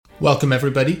Welcome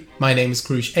everybody, my name is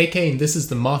Krush AK and this is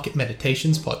the Market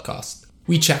Meditations podcast.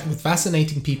 We chat with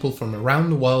fascinating people from around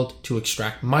the world to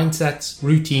extract mindsets,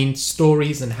 routines,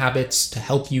 stories and habits to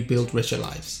help you build richer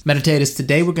lives. Meditators,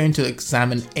 today we're going to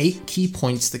examine 8 key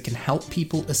points that can help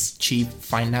people achieve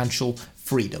financial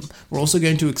freedom. We're also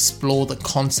going to explore the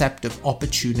concept of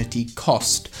opportunity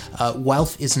cost.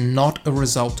 Wealth is not a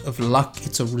result of luck,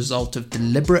 it's a result of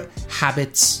deliberate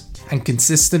habits and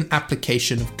consistent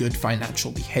application of good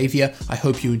financial behavior. I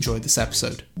hope you enjoyed this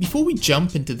episode. Before we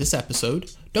jump into this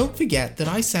episode, don't forget that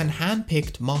I send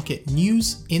hand-picked market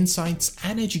news, insights,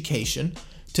 and education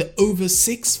to over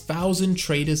 6,000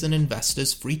 traders and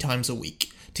investors 3 times a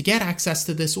week. To get access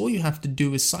to this, all you have to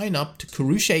do is sign up to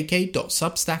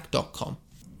karushak.substack.com.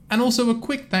 And also a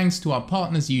quick thanks to our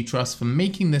partners UTrust for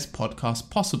making this podcast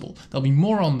possible. There'll be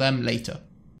more on them later.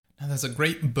 Now, there's a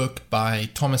great book by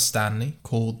Thomas Stanley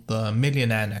called The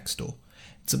Millionaire Next Door.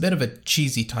 It's a bit of a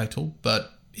cheesy title,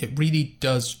 but it really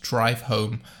does drive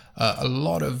home a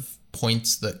lot of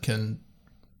points that can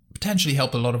potentially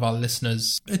help a lot of our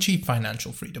listeners achieve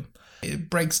financial freedom.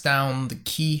 It breaks down the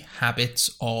key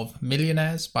habits of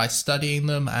millionaires by studying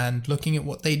them and looking at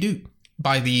what they do.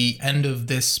 By the end of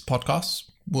this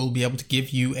podcast, we'll be able to give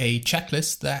you a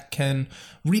checklist that can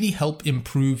really help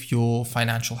improve your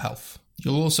financial health.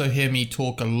 You'll also hear me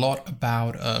talk a lot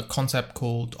about a concept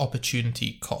called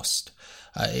opportunity cost.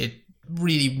 It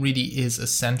really is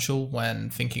essential when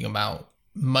thinking about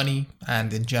money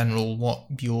and in general what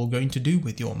you're going to do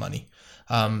with your money.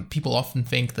 People often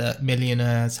think that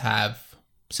millionaires have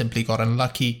simply gotten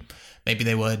lucky. Maybe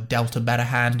they were dealt a better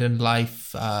hand in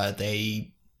life.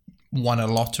 They won a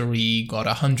lottery, got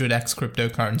 100x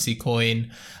cryptocurrency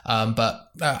coin. But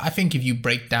I think if you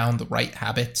break down the right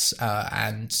habits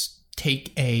and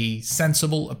take a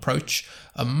sensible approach,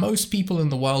 most people in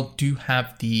the world do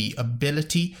have the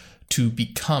ability to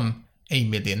become a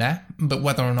millionaire, but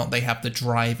whether or not they have the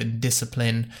drive and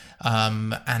discipline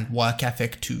and work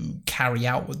ethic to carry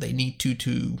out what they need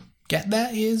to get there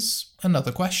is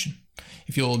another question.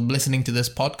 If you're listening to this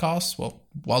podcast,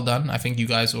 well done. I think you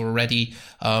guys are already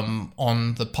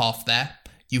on the path there.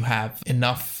 You have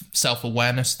enough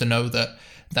self-awareness to know that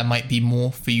there might be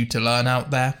more for you to learn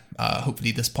out there.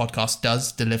 Hopefully this podcast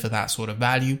does deliver that sort of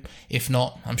value. If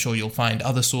not, I'm sure you'll find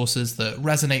other sources that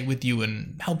resonate with you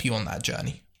and help you on that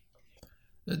journey.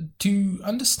 To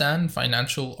understand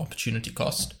financial opportunity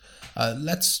cost,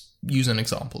 let's use an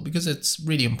example because it's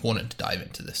really important to dive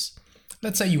into this.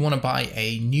 Let's say you want to buy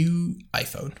a new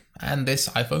iPhone, and this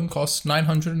iPhone costs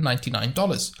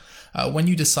 $999. When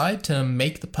you decide to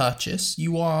make the purchase,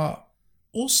 you are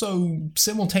also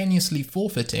simultaneously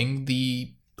forfeiting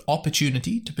the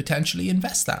opportunity to potentially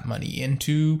invest that money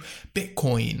into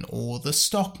Bitcoin or the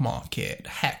stock market,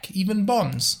 heck, even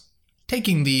bonds.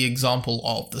 Taking the example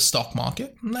of the stock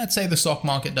market, let's say the stock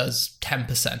market does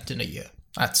 10% in a year.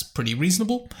 That's pretty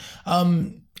reasonable.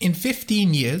 In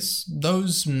 15 years,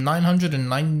 those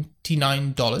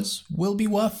 $999 will be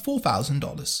worth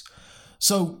 $4,000.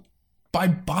 So by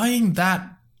buying that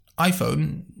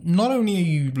iPhone, not only are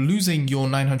you losing your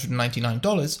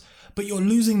 $999, but you're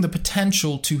losing the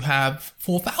potential to have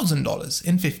 $4,000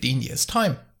 in 15 years'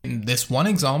 time. In this one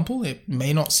example, it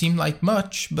may not seem like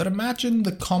much, but imagine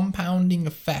the compounding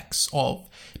effects of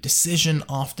decision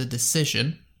after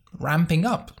decision ramping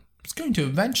up. It's going to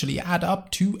eventually add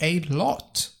up to a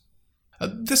lot.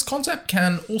 This concept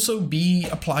can also be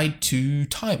applied to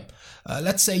time.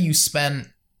 Let's say you spent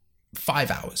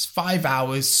 5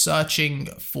 hours searching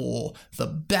for the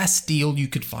best deal you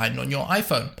could find on your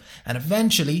iPhone. And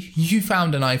eventually you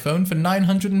found an iPhone for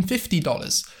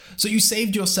 $950. So you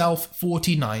saved yourself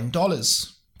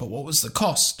 $49. But what was the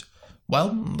cost?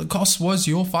 Well, the cost was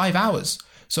your 5 hours.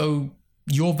 So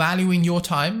you're valuing your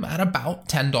time at about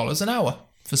 $10 an hour.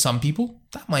 For some people,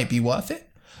 that might be worth it.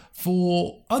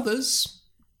 For others,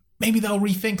 maybe they'll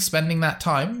rethink spending that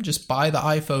time, just buy the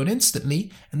iPhone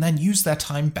instantly, and then use their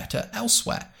time better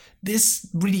elsewhere. This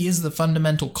really is the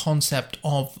fundamental concept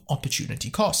of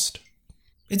opportunity cost.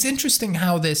 It's interesting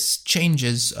how this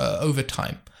changes over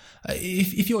time.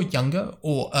 If you're younger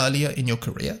or earlier in your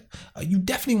career, you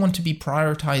definitely want to be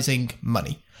prioritizing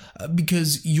money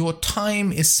because your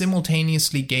time is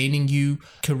simultaneously gaining you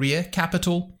career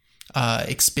capital,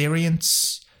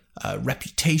 experience,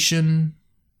 reputation,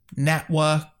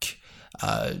 network,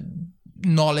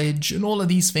 knowledge, and all of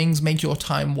these things make your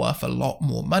time worth a lot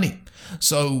more money.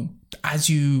 So as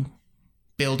you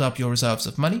build up your reserves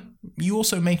of money, you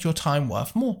also make your time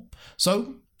worth more.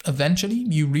 So eventually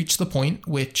you reach the point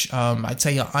which I'd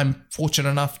say I'm fortunate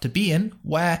enough to be in,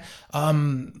 where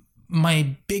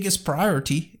my biggest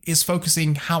priority is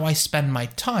focusing how I spend my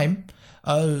time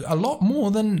a lot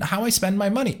more than how I spend my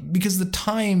money, because the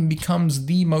time becomes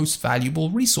the most valuable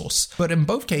resource. But in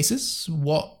both cases,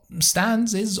 what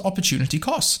stands is opportunity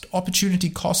cost. Opportunity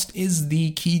cost is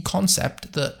the key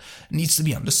concept that needs to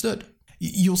be understood.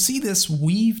 You'll see this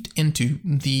weaved into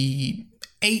the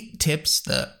 8 tips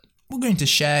that we're going to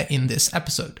share in this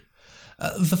episode.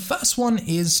 The first one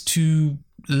is to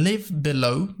live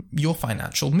below your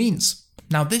financial means.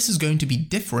 Now, this is going to be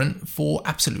different for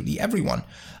absolutely everyone,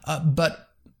 but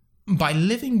by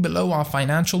living below our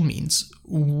financial means,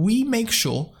 we make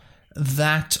sure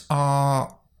that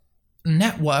our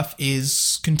net worth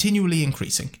is continually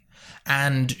increasing.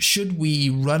 And should we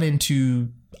run into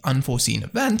unforeseen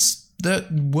events,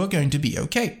 that we're going to be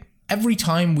okay. Every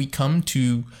time we come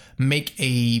to make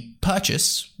a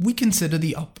purchase, we consider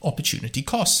the opportunity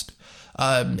cost.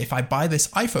 If I buy this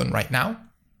iPhone right now,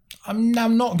 I'm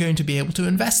not going to be able to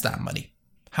invest that money.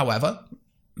 However,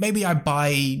 maybe I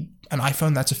buy an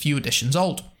iPhone that's a few editions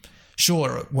old.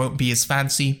 Sure, it won't be as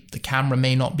fancy, the camera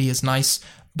may not be as nice,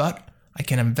 but I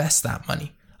can invest that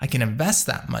money.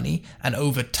 And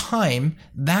over time,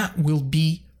 that will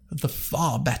be the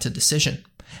far better decision.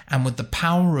 And with the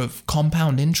power of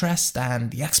compound interest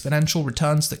and the exponential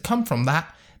returns that come from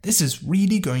that, this is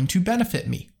really going to benefit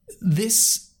me.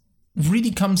 This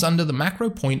really comes under the macro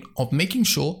point of making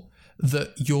sure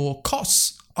that your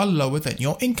costs are lower than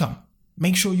your income.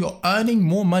 Make sure you're earning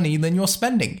more money than you're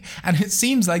spending. And it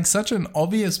seems like such an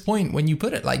obvious point when you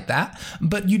put it like that,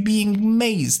 but you'd be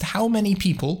amazed how many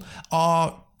people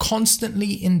are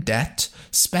constantly in debt,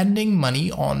 spending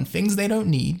money on things they don't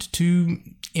need to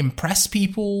impress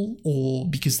people or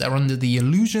because they're under the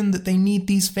illusion that they need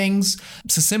these things.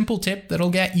 It's a simple tip that'll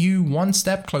get you one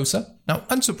step closer. Now,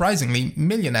 unsurprisingly,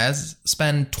 millionaires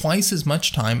spend twice as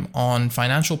much time on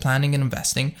financial planning and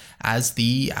investing as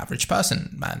the average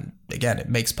person. And again, it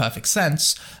makes perfect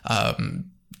sense.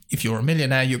 If you're a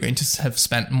millionaire, you're going to have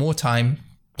spent more time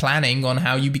planning on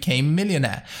how you became a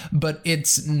millionaire. But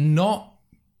it's not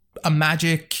a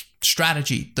magic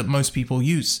strategy that most people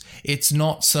use. It's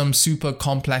not some super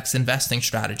complex investing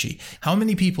strategy. How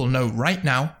many people know right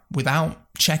now, without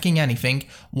checking anything,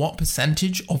 what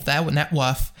percentage of their net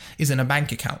worth is in a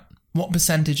bank account? What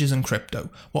percentage is in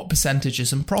crypto? What percentage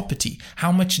is in property?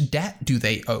 How much debt do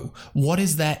they owe? What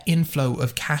is their inflow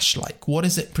of cash like? What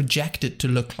is it projected to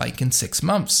look like in 6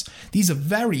 months? These are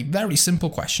very, very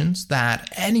simple questions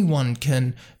that anyone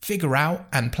can figure out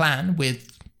and plan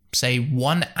with, say,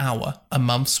 1 hour a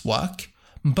month's work,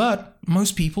 but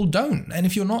most people don't. And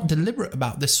if you're not deliberate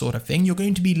about this sort of thing, you're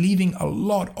going to be leaving a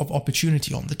lot of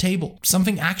opportunity on the table.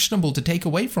 Something actionable to take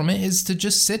away from it is to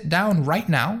just sit down right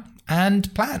now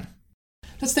and plan.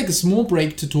 Let's take a small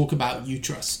break to talk about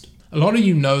Utrust. A lot of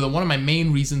you know that one of my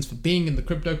main reasons for being in the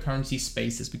cryptocurrency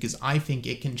space is because I think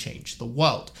it can change the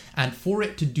world. And for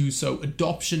it to do so,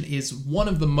 adoption is one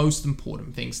of the most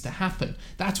important things to happen.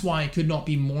 That's why I could not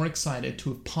be more excited to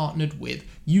have partnered with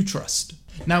Utrust.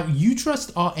 Now,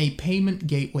 Utrust are a payment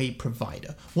gateway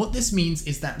provider. What this means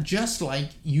is that just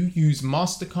like you use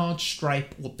MasterCard,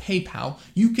 Stripe, or PayPal,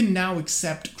 you can now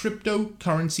accept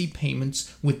cryptocurrency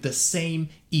payments with the same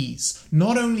ease.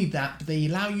 Not only that, but they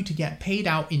allow you to get paid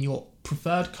out in your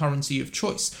preferred currency of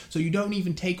choice. So you don't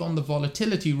even take on the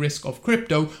volatility risk of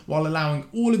crypto while allowing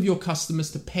all of your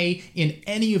customers to pay in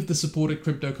any of the supported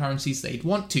cryptocurrencies they'd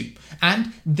want to.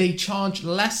 And they charge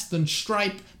less than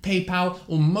Stripe, PayPal,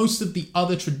 or most of the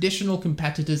other traditional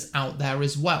competitors out there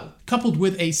as well. Coupled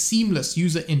with a seamless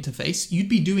user interface, you'd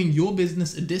be doing your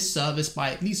business a disservice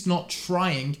by at least not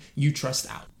trying Utrust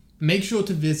out. Make sure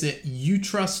to visit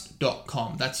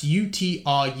utrust.com. That's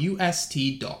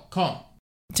utrust.com.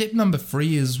 Tip number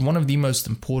 3 is one of the most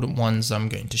important ones I'm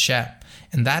going to share,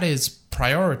 and that is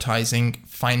prioritizing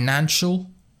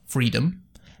financial freedom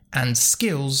and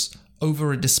skills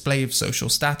over a display of social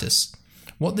status.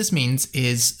 What this means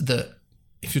is that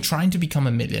if you're trying to become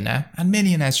a millionaire, and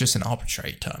millionaire is just an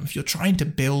arbitrary term, if you're trying to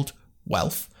build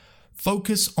wealth,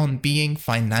 focus on being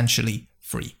financially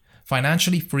free.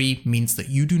 Financially free means that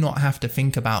you do not have to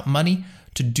think about money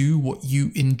to do what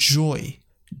you enjoy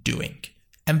doing.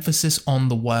 Emphasis on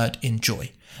the word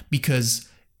enjoy, because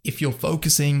if you're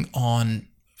focusing on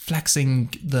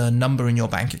flexing the number in your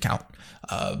bank account,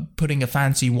 putting a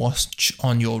fancy watch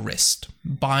on your wrist,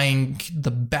 buying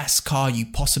the best car you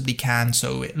possibly can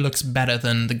so it looks better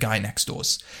than the guy next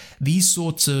door's, these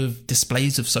sorts of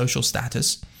displays of social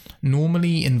status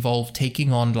normally involve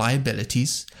taking on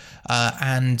liabilities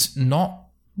and not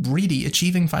really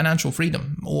achieving financial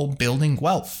freedom or building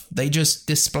wealth. They just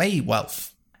display wealth.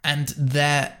 And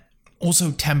they're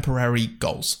Also, temporary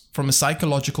goals. From a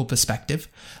psychological perspective,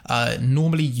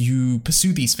 normally you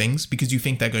pursue these things because you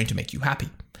think they're going to make you happy.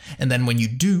 And then when you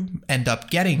do end up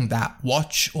getting that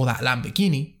watch or that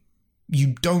Lamborghini,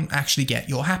 you don't actually get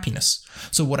your happiness.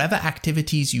 So whatever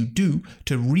activities you do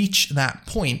to reach that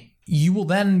point, you will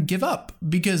then give up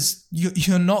because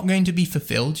you're not going to be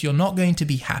fulfilled, you're not going to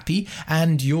be happy,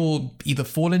 and you'll either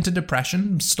fall into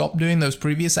depression, stop doing those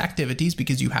previous activities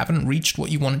because you haven't reached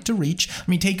what you wanted to reach. I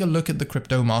mean, take a look at the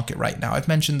crypto market right now. I've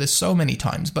mentioned this so many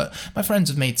times, but my friends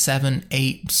have made 7,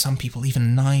 8, some people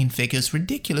even 9 figures,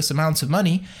 ridiculous amounts of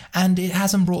money, and it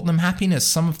hasn't brought them happiness.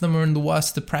 Some of them are in the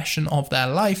worst depression of their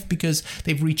life because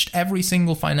they've reached every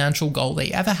single financial goal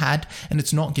they ever had, and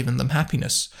it's not given them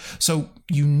happiness. So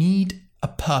you need a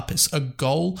purpose, a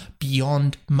goal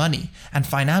beyond money. And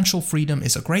financial freedom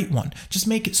is a great one. Just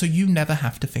make it so you never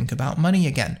have to think about money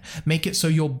again. Make it so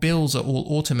your bills are all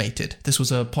automated. This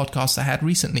was a podcast I had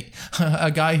recently. A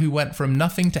guy who went from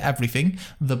nothing to everything,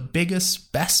 the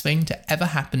biggest, best thing to ever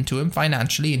happen to him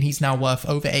financially, and he's now worth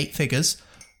over 8 figures,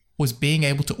 was being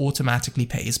able to automatically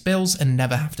pay his bills and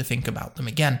never have to think about them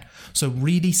again. So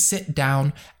really sit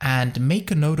down and make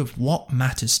a note of what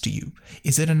matters to you.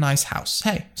 Is it a nice house?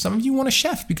 Hey, some of you want a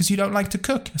chef because you don't like to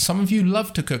cook. Some of you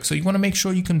love to cook, so you want to make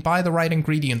sure you can buy the right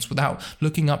ingredients without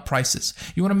looking up prices.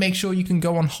 You want to make sure you can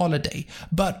go on holiday.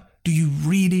 But do you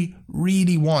really,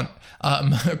 really want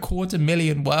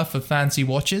 $250,000 worth of fancy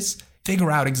watches? Figure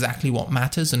out exactly what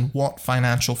matters and what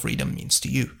financial freedom means to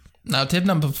you. Now, tip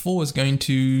number 4 is going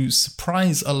to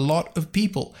surprise a lot of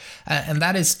people, and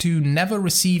that is to never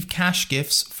receive cash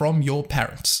gifts from your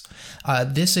parents.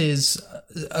 This is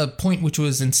a point which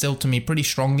was instilled to me pretty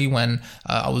strongly when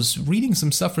I was reading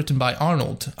some stuff written by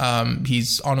Arnold.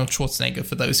 He's Arnold Schwarzenegger,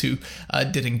 for those who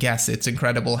didn't guess. It's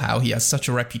incredible how he has such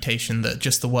a reputation that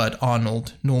just the word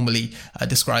Arnold normally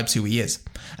describes who he is.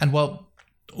 And well,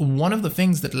 one of the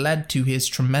things that led to his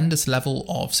tremendous level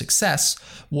of success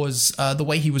was the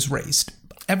way he was raised.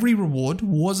 Every reward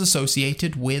was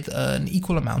associated with an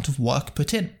equal amount of work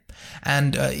put in.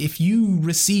 And if you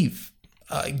receive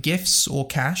gifts or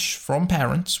cash from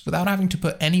parents without having to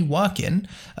put any work in,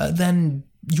 then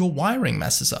your wiring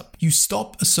messes up. You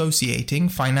stop associating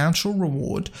financial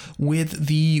reward with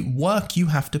the work you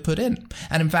have to put in.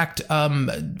 And in fact,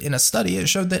 in a study, it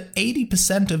showed that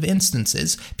 80% of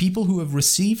instances, people who have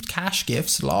received cash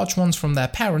gifts, large ones from their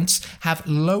parents, have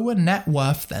lower net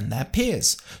worth than their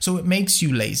peers. So it makes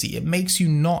you lazy. It makes you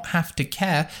not have to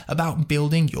care about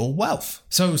building your wealth.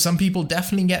 So some people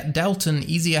definitely get dealt an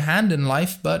easier hand in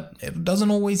life, but it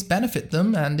doesn't always benefit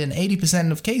them. And in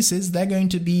 80% of cases, they're going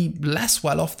to be less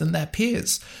well off than their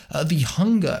peers. The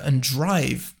hunger and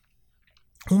drive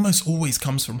almost always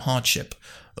comes from hardship.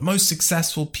 The most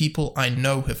successful people I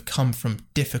know have come from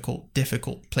difficult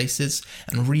places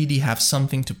and really have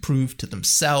something to prove to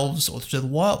themselves or to the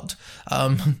world.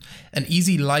 An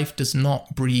easy life does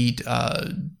not breed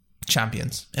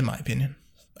champions, in my opinion.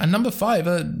 And number 5,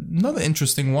 another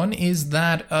interesting one, is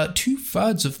that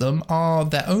 2/3 of them are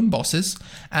their own bosses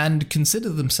and consider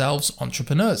themselves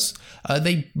entrepreneurs.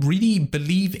 They really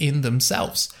believe in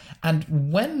themselves. And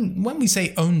when we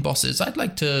say own bosses, I'd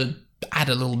like to add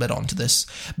a little bit onto this,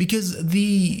 because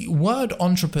the word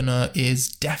entrepreneur is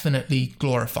definitely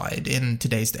glorified in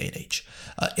today's day and age.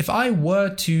 If I were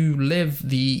to live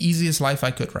the easiest life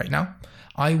I could right now,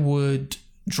 I would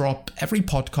drop every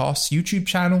podcast, YouTube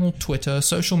channel, Twitter,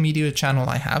 social media channel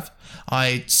I have.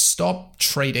 I'd stop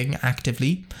trading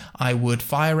actively. I would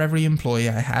fire every employee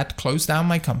I had, close down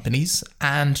my companies,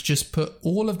 and just put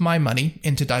all of my money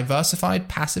into diversified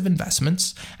passive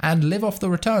investments and live off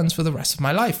the returns for the rest of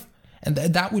my life. And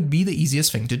that would be the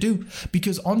easiest thing to do,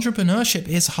 because entrepreneurship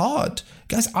is hard.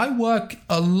 Guys, I work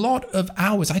a lot of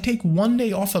hours. I take 1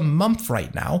 day off a month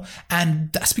right now,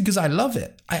 and that's because I love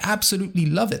it. I absolutely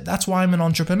love it. That's why I'm an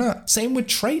entrepreneur. Same with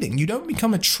trading. You don't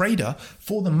become a trader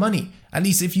for the money. At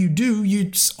least if you do,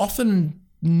 it's often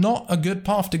not a good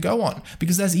path to go on,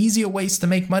 because there's easier ways to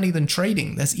make money than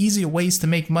trading. There's easier ways to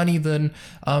make money than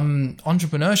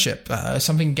entrepreneurship.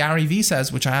 Something Gary Vee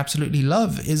says, which I absolutely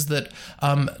love, is that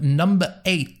number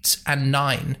 8 and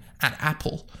 9 at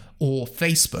Apple or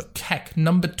Facebook, heck,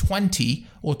 number 20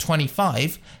 or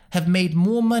 25 have made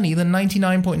more money than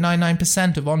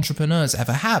 99.99% of entrepreneurs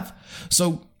ever have.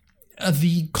 So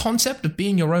the concept of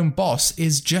being your own boss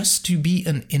is just to be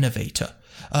an innovator.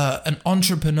 an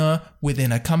entrepreneur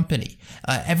within a company.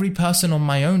 Every person on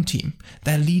my own team,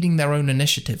 they're leading their own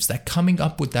initiatives. They're coming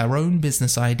up with their own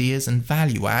business ideas and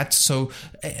value adds.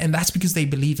 And that's because they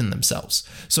believe in themselves.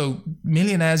 So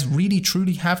millionaires really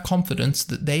truly have confidence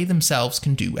that they themselves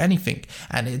can do anything.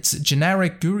 And it's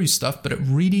generic guru stuff, but it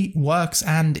really works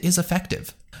and is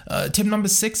effective. Tip number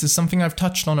 6 is something I've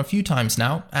touched on a few times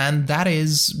now, and that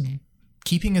is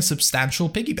keeping a substantial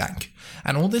piggy bank.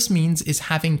 And all this means is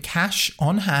having cash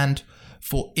on hand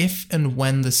for if and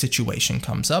when the situation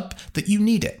comes up that you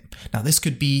need it. Now, this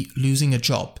could be losing a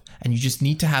job, and you just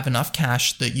need to have enough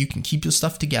cash that you can keep your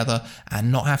stuff together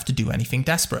and not have to do anything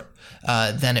desperate.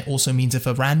 Then it also means if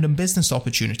a random business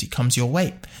opportunity comes your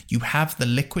way, you have the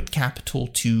liquid capital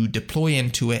to deploy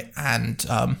into it and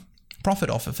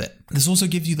profit off of it. This also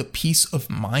gives you the peace of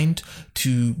mind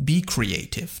to be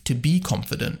creative, to be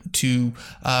confident, to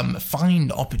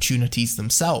find opportunities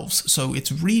themselves. So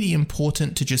it's really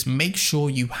important to just make sure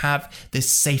you have this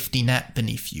safety net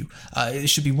beneath you. It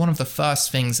should be one of the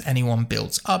first things anyone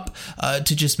builds up,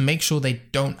 to just make sure they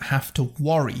don't have to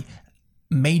worry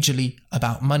majorly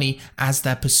about money as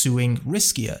they're pursuing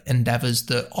riskier endeavors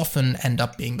that often end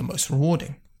up being the most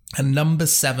rewarding. And number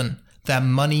 7, their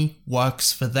money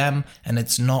works for them and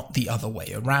it's not the other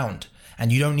way around.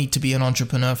 And you don't need to be an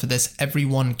entrepreneur for this.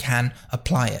 Everyone can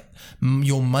apply it.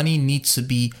 Your money needs to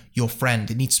be your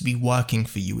friend. It needs to be working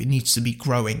for you. It needs to be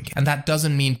growing. And that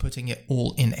doesn't mean putting it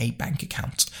all in a bank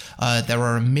account. There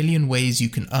are a million ways you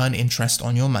can earn interest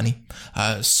on your money.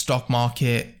 Stock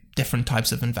market, different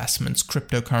types of investments,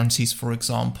 cryptocurrencies, for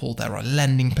example. There are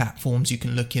lending platforms you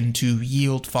can look into,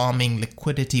 yield farming,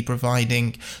 liquidity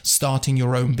providing, starting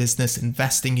your own business,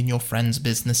 investing in your friends'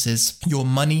 businesses. Your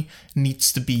money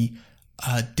needs to be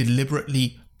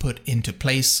deliberately put into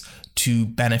place to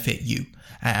benefit you.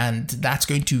 And that's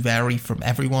going to vary from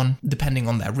everyone depending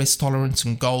on their risk tolerance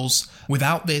and goals.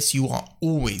 Without this, you are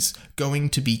always going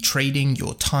to be trading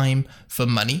your time for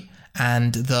money,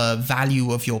 and the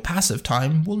value of your passive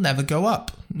time will never go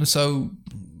up. So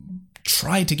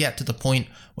try to get to the point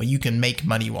where you can make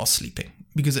money while sleeping,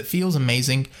 because it feels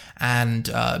amazing. And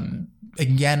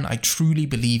again, I truly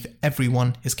believe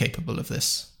everyone is capable of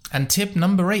this. And tip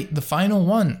number 8, the final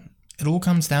one, it all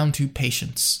comes down to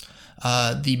patience.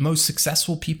 The most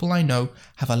successful people I know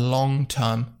have a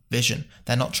long-term vision.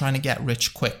 They're not trying to get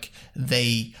rich quick.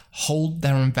 They hold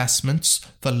their investments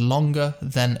for longer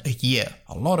than a year.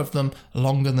 A lot of them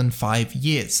longer than 5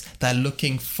 years. They're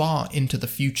looking far into the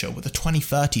future with a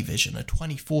 2030 vision, a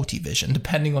 2040 vision,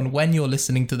 depending on when you're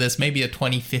listening to this, maybe a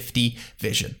 2050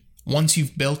 vision. Once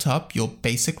you've built up your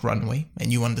basic runway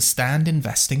and you understand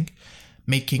investing,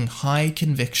 making high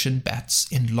conviction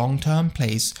bets in long-term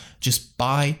plays, just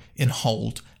buy and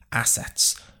hold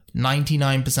assets.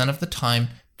 99% of the time,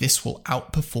 this will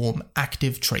outperform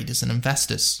active traders and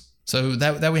investors. So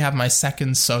there we have my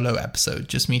second solo episode,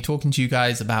 just me talking to you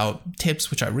guys about tips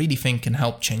which I really think can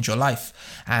help change your life.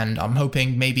 And I'm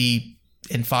hoping maybe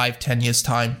in 5-10 years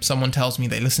time, someone tells me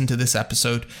they listened to this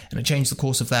episode and it changed the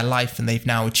course of their life and they've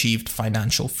now achieved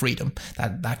financial freedom.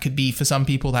 That could be, for some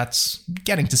people, that's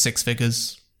getting to 6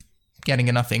 figures, getting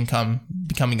enough income,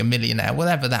 becoming a millionaire,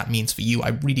 whatever that means for you. I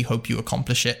really hope you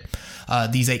accomplish it.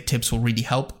 These 8 tips will really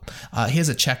help. Here's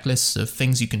a checklist of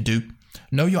things you can do.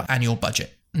 Know your annual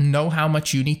budget. Know how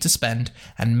much you need to spend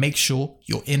and make sure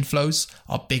your inflows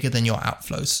are bigger than your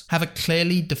outflows. Have a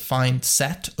clearly defined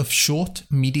set of short,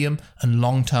 medium, and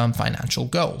long-term financial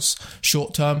goals.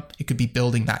 Short term, it could be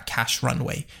building that cash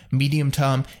runway. Medium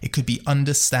term, it could be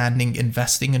understanding,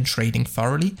 investing, and trading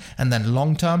thoroughly. And then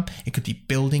long term, it could be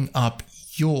building up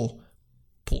your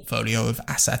portfolio of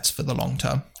assets for the long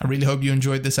term. I really hope you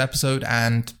enjoyed this episode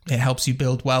and it helps you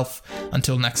build wealth.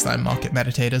 Until next time, market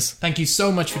meditators. Thank you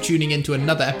so much for tuning in to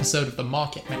another episode of the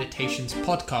Market Meditations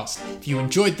podcast. If you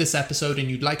enjoyed this episode and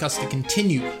you'd like us to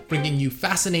continue bringing you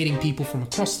fascinating people from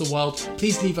across the world,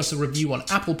 please leave us a review on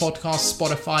Apple Podcasts,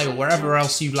 Spotify, or wherever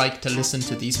else you like to listen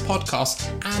to these podcasts,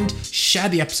 and share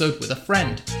the episode with a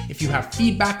friend. If you have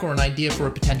feedback or an idea for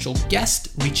a potential guest,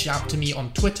 reach out to me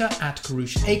on Twitter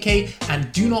 @KarushAK, and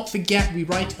do not forget we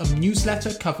write a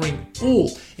newsletter covering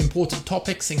all important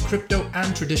topics in crypto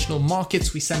and traditional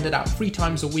markets. We send it out 3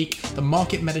 times a week. The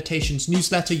Market Meditations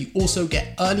newsletter. You also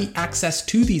get early access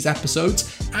to these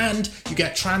episodes and you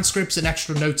get transcripts and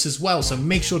extra notes as well. So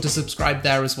make sure to subscribe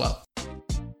there as well.